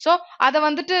 ஸோ அதை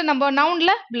வந்துட்டு நம்ம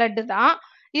நவுன்ல பிளட் தான்.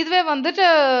 இதுவே வந்துட்டு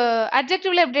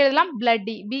அட்ஜெக்டிவ்ல எப்படி எழுதலாம்,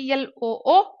 பிளட்டி,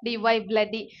 BLOODY,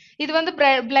 பிளட்டி. இது வந்து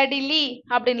பிளட்டிலி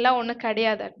அப்படின்லாம் ஒன்றும்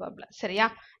கிடையாது அட்வர்ப்ல சரியா.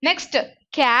 நெக்ஸ்ட்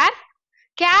கேர்,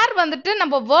 கேர் வந்துட்டு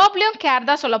நம்ம வேர்ப்லயும் கேர்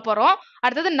தான் சொல்ல போறோம்.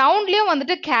 அடுத்தது நவுன்லயும்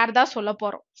வந்துட்டு கேர் தான் சொல்ல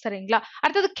போறோம் சரிங்களா.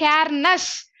 அடுத்தது கேர்னஸ்,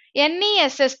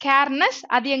 NESS கேர்னஸ்,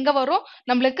 அது எங்க வரும்,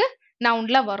 நம்மளுக்கு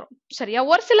நவுன்ல வரும் சரியா.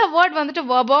 ஒரு சில வேர்ட் வந்துட்டு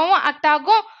வேர்பாவும் ஆக்ட்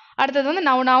ஆகும், அடுத்தது வந்து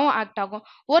நவுனாவும் ஆக்ட் ஆகும்.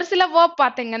 ஒரு சில வேர்ப்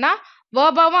பாத்தீங்கன்னா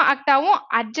வேர்பாவும் ஆக்ட் ஆகும்,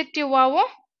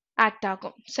 அட்ஜெக்டிவாவும் ஆக்ட்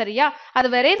ஆகும் சரியா. அது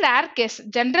வெரி ரேர் கேஸ்,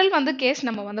 ஜென்ரல் வந்து கேஸ்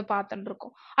நம்ம வந்து பார்த்துட்டு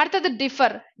இருக்கோம். அடுத்தது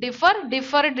டிஃபர், டிஃபர்,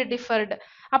 டிஃபர்டு, டிஃபர்டு.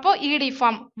 அப்போ ED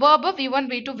form verb V1,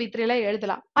 V2, V3ல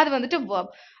எழுதலாம். அது வந்துட்டு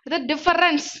வேர்ப். அது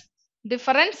difference,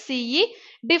 difference CE.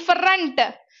 Different,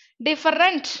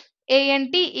 different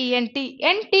ANT, ENT,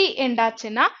 NT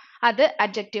எண்டாச்சுன்னா அது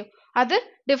அட்ஜெக்டிவ். அது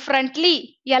differently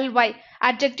LY,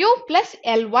 adjective plus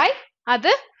LY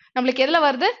அது நம்மளுக்கு எதுல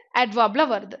வருது, அட்வர்ப்ல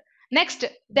வருது. Next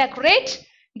decorate,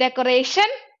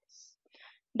 decoration,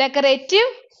 decorative,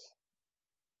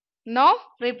 no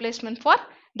replacement for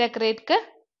டெக்கரேட்க்கு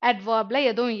அட்வர்ப்ல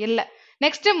எதுவும் இல்லை.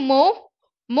 Next move,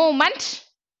 movement,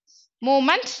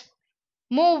 movement,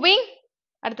 moving,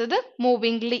 அடுத்தது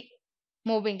மூவிங்லி,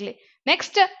 மூவிங்லி.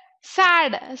 நெக்ஸ்ட்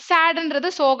சேட், சேடுன்றது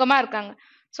சோகமா இருக்காங்க.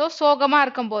 ஸோ சோகமா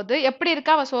இருக்கும்போது எப்படி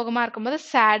இருக்கா, அவ சோகமா இருக்கும்போது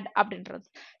சேட் அப்படின்றது.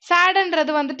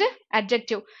 சேடுன்றது வந்துட்டு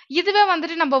அட்ஜெக்டிவ். இதுவே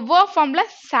வந்துட்டு நம்ம வேர்ப் ஃபார்ம்ல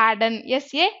சேடன்,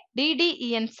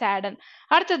 SADDEN சேடன்.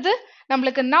 அடுத்தது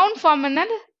நம்மளுக்கு நவுன் ஃபார்ம்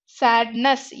என்னது,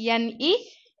 sadness,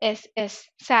 NESS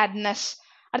sadness.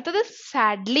 அடுத்தது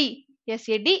sadly,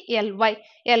 SADLY,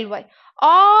 LY.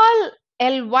 All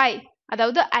LY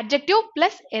அதாவது அட்ஜெக்டிவ்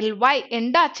பிளஸ் LY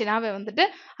எண்டாச்சுனாவே வந்துட்டு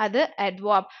அது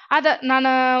அட்வர்ப். அதை நான்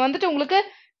வந்துட்டு உங்களுக்கு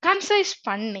கன்சைஸ்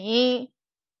பண்ணி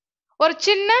ஒரு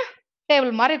சின்ன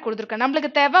டேபிள் மாதிரி கொடுத்துருக்கேன். நம்மளுக்கு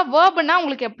தேவை வேர்ப்னா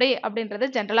உங்களுக்கு எப்படி அப்படின்றது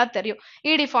ஜென்ரலா தெரியும்,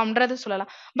 ED ஃபார்ம்ன்றது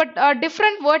சொல்லலாம். பட்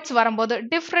டிஃப்ரெண்ட் வேர்ட்ஸ் வரும்போது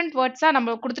டிஃப்ரெண்ட் வேர்ட்ஸா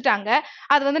நம்ம கொடுத்துட்டாங்க,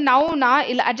 அது வந்து நவுனா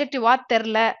இல்ல அட்ஜெக்டிவா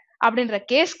தெரில அப்படின்ற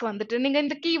கேஸ்க்கு வந்துட்டு நீங்க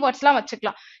இந்த கீவேர்ட்ஸ்லாம்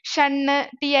வச்சுக்கலாம். ஷன்னு,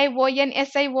 டிஐஓஎன்,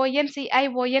 எஸ்ஐஓஎன்,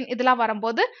 சிஐஓஎன் இதெல்லாம்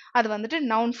வரும்போது அது வந்துட்டு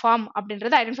நவுன் ஃபார்ம்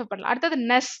அப்படின்றத ஐடென்டிஃபை பண்ணலாம். அடுத்தது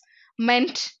Ness,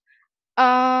 மென்ட்,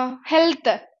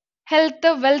 health, health,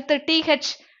 wealth,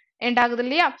 DH end ஆகுது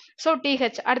இல்லையா? So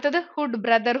DH. அடுத்தது hood,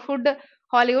 brotherhood,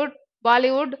 Hollywood,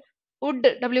 Bollywood, would,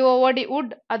 டபிள்யூஓடி,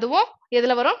 would, அதுவும்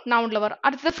எதுல வரும்? நவுன்ல வரும்.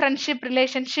 அடுத்தது friendship,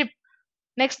 relationship.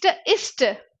 Next இஸ்ட்,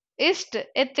 இஸ்ட்,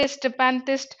 atheist,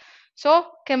 பேந்திஸ்ட். So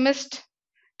chemist,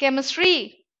 chemistry,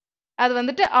 அது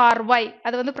வந்துட்டு ஆர்ஒய்,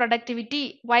 அது வந்து ப்ரொடக்டிவிட்டி,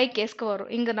 ஒய் கேஸ்க்கு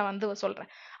வரும். இங்க நான் வந்து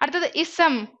சொல்றேன். அடுத்தது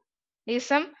ism,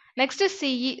 ism. Next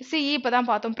CE, CE இப்பதான்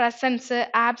பார்த்தோம். Presence,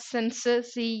 options,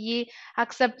 CE,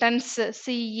 acceptance,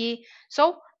 CE. So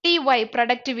dy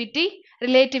productivity,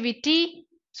 relativity,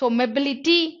 so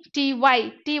மெபிலிட்டி, dy,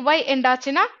 dy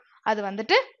எண்டாச்சுன்னா அது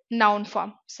வந்துட்டு நவுன்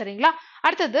ஃபார்ம். சரிங்களா?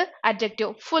 அடுத்தது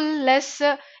adjective. Full, less,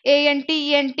 AND,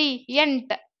 NT,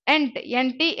 end, end,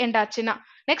 NT எண்டாச்சுன்னா.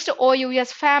 Next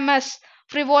OUS, famous,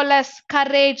 frivolous,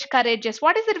 courage, courageous.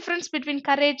 What is the difference between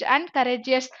courage and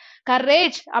courageous?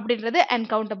 Courage அப்படின்றது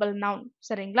uncountable noun.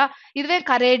 சரிங்களா? இதுவே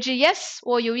courageous,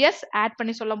 OUS add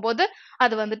பண்ணி சொல்லும் போது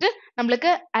அது வந்துட்டு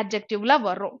நம்மளுக்கு adjectiveல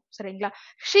வரும். சரிங்களா?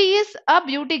 She is a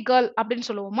beauty girl அப்படின்னு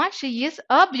சொல்லுவோமா? She is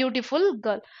a beautiful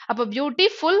girl. அப்ப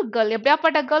beautiful girl,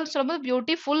 எப்படியாப்பட்ட girl சொல்லும்போது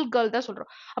beautiful girl தான்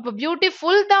சொல்றோம். அப்ப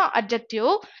beautiful தான்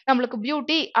adjective. நம்மளுக்கு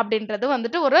beauty அப்படின்றது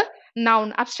வந்துட்டு ஒரு noun,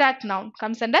 abstract noun,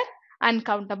 comes under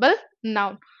uncountable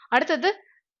noun. அடுத்தது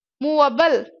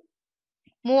movable,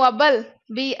 movable,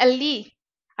 BLE.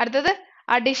 அடுத்தது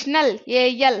additional,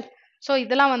 AL. so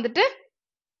இதெல்லாம் வந்துட்டு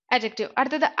adjective.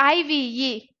 அடுத்தது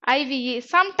IVE, IVE,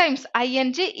 sometimes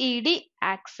ING, ED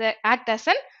act as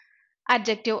an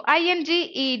adjective. ING,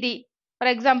 ED. for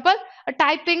example, a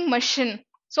typing machine.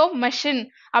 so machine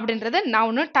அப்படின்றது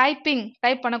noun, typing,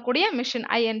 type பண்ணக்கூடிய machine,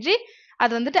 ING,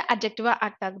 அது வந்துட்டு adjective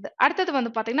act ஆகுது. அடுத்தது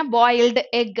வந்து பாத்தீங்கன்னா boiled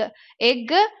egg,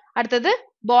 egg. அடுத்தது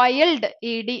boiled,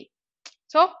 ed.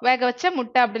 so வேக வச்ச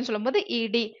முட்டை அப்படின்னு சொல்லும்போது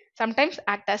ed, sometimes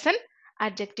act as an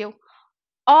adjective.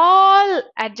 all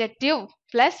adjective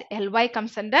plus ly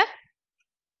comes under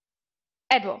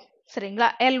adverb. சரிங்களா?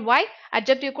 ly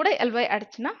adjective கூட ly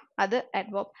அடிச்சுன்னா அது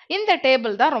adverb. இந்த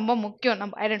டேபிள் தான் ரொம்ப முக்கியம்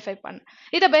நம்ம ஐடென்டிஃபை பண்ண.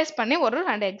 இதை பேஸ் பண்ணி ஒரு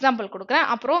 2 எக்ஸாம்பிள் கொடுக்குறேன்.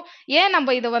 அப்புறம் ஏன்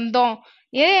நம்ம இது வந்தோம்,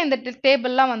 ஏன் இந்த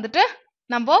டேபிள்லாம் வந்துட்டு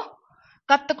நம்ம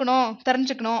கத்துக்கணும்,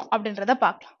 தெரிஞ்சுக்கணும் அப்படின்றத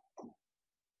பார்க்கலாம்.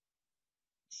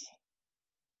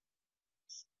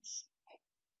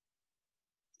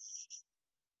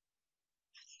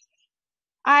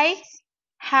 I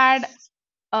had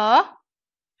a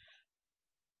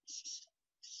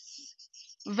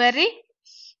very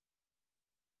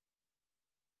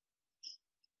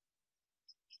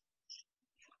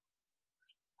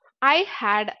I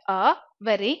had a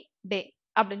very day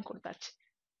அப்படின்னு கொடுத்தாச்சு.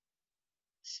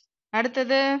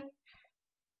 அடுத்தது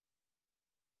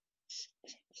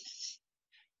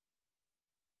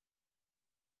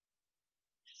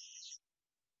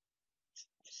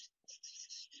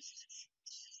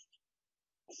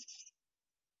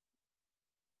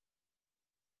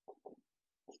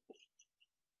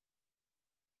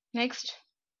next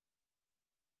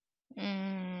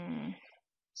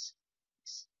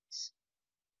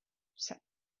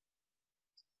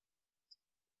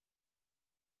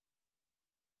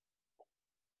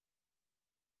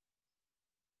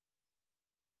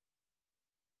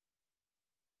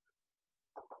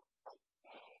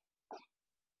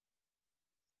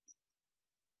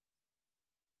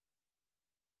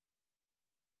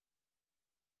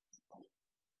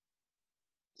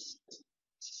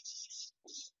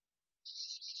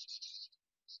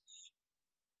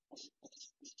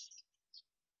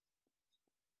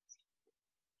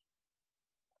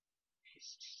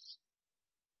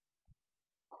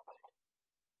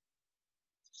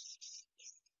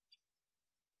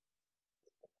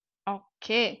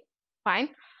ஓகே ஃபைன்.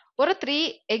 ஒரு 3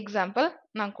 எக்ஸாம்பிள்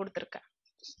நான் கொடுத்துருக்கேன்.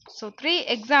 ஸோ 3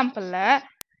 எக்ஸாம்பிள்ல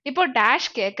இப்போ டேஷ்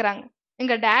கேட்குறாங்க.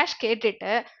 இங்க டேஷ்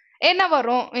கேட்டுட்டு என்ன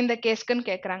வரும் இந்த கேஸ்க்குன்னு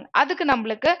கேட்குறாங்க. அதுக்கு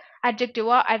நம்மளுக்கு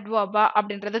அட்ஜெக்டிவா அட்வர்பா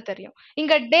அப்படின்றது தெரியும்.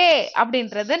 இங்க டே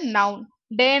அப்படின்றது நவுன்,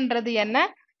 டேன்றது என்ன,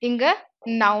 இங்க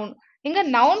நவுன். இங்க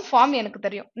நவுன் ஃபார்ம் எனக்கு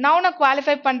தெரியும். நவுனை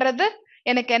குவாலிஃபை பண்றது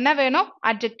எனக்கு என்ன வேணும்,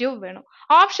 அட்ஜெக்டிவ் வேணும்.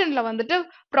 ஆப்ஷன்ல வந்துட்டு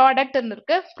ப்ராடக்ட்னு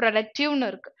இருக்கு, ப்ரொடக்டிவ்னு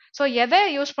இருக்கு. ஸோ எதை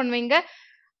யூஸ் பண்ணுவீங்க?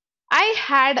 ஐ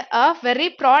had a very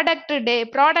product day.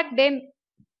 Product டே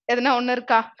எதுனா ஒண்ணு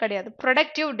இருக்கா? கிடையாது.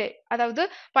 ப்ரொடக்டிவ் டே, அதாவது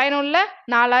பயனுள்ள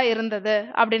நாளா இருந்தது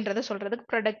அப்படின்றத சொல்றதுக்கு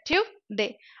ப்ரொடக்டிவ் டே.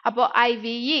 அப்போ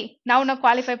ஐவிஇ நவுனை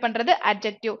குவாலிஃபை பண்றது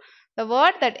adjective. the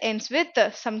word that ends with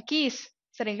some keys.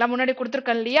 சரிங்களா? முன்னாடி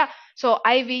கொடுத்துருக்கேன் இல்லையா? ஸோ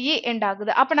ஐவிஇ எண்ட்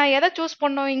ஆகுது. அப்ப நான் எதை சூஸ்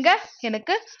பண்ணும்? இங்க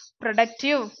எனக்கு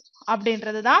ப்ரொடக்டிவ்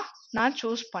அப்படின்றது தான் நான்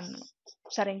சூஸ் பண்ணணும்.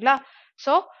 சரிங்களா?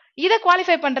 சோ இத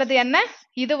குவாலிஃபை பண்றது என்ன?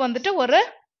 இது வந்துட்டு ஒரு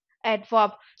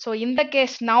adverb. சோ இந்த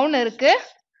கேஸ் noun இருக்கு.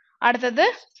 அடுத்தது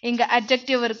இங்க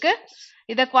adjective இருக்கு.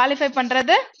 இத குவாலிஃபை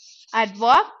பண்றது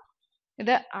adverb.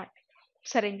 இது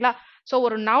சரிங்களா? சோ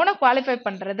ஒரு noun குவாலிஃபை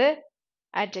பண்றது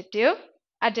adjective.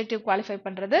 adjective குவாலிஃபை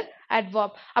பண்றது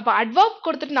adverb. அப்ப adverb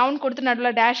கொடுத்துட்டு noun கொடுத்து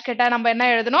நடுவுல dash கேட்டா நம்ம என்ன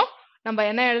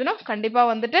எழுதணும்? கண்டிப்பா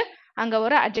வந்துட்டு அங்க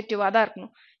ஒரு adjective தான்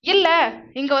இருக்கணும். இல்ல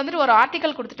இங்க வந்துட்டு ஒரு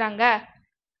article கொடுத்துட்டாங்க.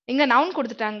 இங்க noun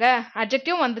கொடுத்துட்டாங்க.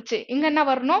 adjective வந்துச்சு. இங்க என்ன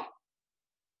வரணும்?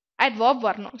 adverb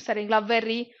வரணும். சரிங்களா?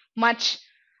 very, much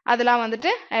அதெல்லாம்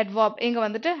வந்துட்டு adverb. இங்க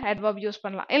வந்துட்டு adverb யூஸ்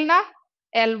பண்ணலாம். இல்லனா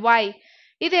ly.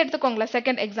 இது எடுத்துக்கோங்களேன்.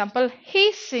 Second example he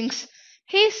sings.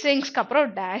 he sings க்கு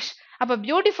அப்புறம் dash. அப்ப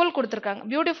beautiful கொடுத்திருக்காங்க.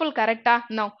 beautiful கரெக்ட்டா?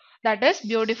 no. that is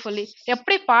beautifully.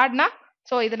 எப்படி பாடினா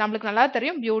சோ இது நமக்கு நல்லா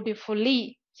தெரியும் beautifully.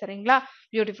 சரிங்களா?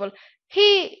 beautiful.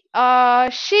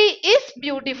 she is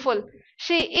beautiful.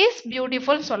 she is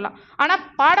beautiful சொல்லலாம். ஆனா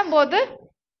பாடும்போது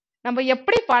நம்ம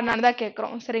எப்படி பாடணும்னு தான்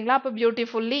கேக்குறோம். சரிங்களா? அப்ப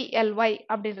beautifully ly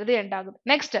அப்படின்றது எண்ட் ஆகுது.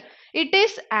 Next it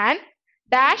is an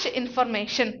dash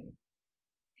information.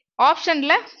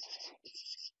 ஆப்ஷன்ல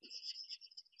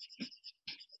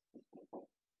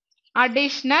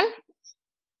additional,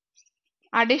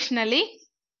 additionally,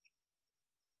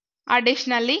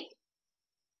 additionally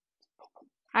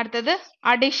அடுத்தது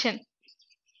addition.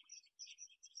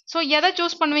 சோ எதை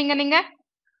சூஸ் பண்ணுவீங்க நீங்க?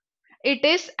 it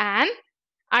is an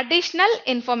additional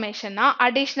information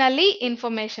additionally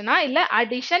information இல்ல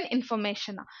addition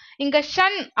information இங்க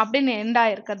shun அப்படின்னு எண்ட்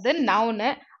ஆயிருக்கிறது noun.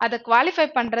 அதை குவாலிஃபை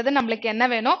பண்றது நம்மளுக்கு என்ன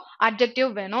வேணும்?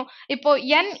 adjective வேணும். இப்போ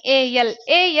al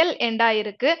எண்ட்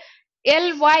ஆயிருக்கு.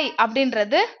 ly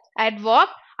அப்படின்றது adverb.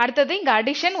 அடுத்தது இங்க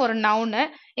addition ஒரு noun.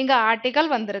 இங்க article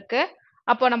வந்திருக்கு.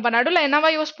 அப்போ நம்ம நடுவுல என்னவா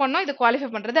யூஸ் பண்ணோம்? இது குவாலிஃபை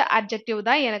பண்றது adjective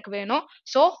தான் எனக்கு வேணும்.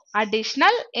 சோ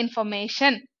additional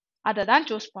information அதை தான்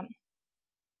சூஸ் பண்ணணும்.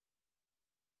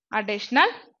 additional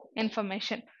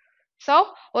information. so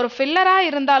ஒரு ஃபில்லரா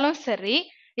இருந்தாலும் சரி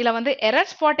இல்ல வந்து எரர்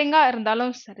ஸ்பாட்டிங்கா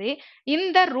இருந்தாலும் சரி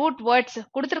இந்த ரூட் வேர்ட்ஸ்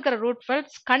கொடுத்திருக்கிற ரூட்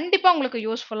வேர்ட்ஸ் கண்டிப்பா உங்களுக்கு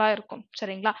யூஸ்ஃபுல்லா இருக்கும்.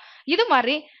 சரிங்களா? இது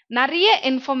மாதிரி நிறைய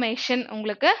இன்ஃபர்மேஷன்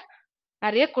உங்களுக்கு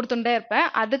நிறைய கொடுத்துட்டே இருப்பேன்.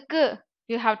 அதுக்கு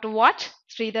you have to watch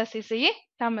Sridhar CCE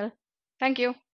Tamil. Thank you.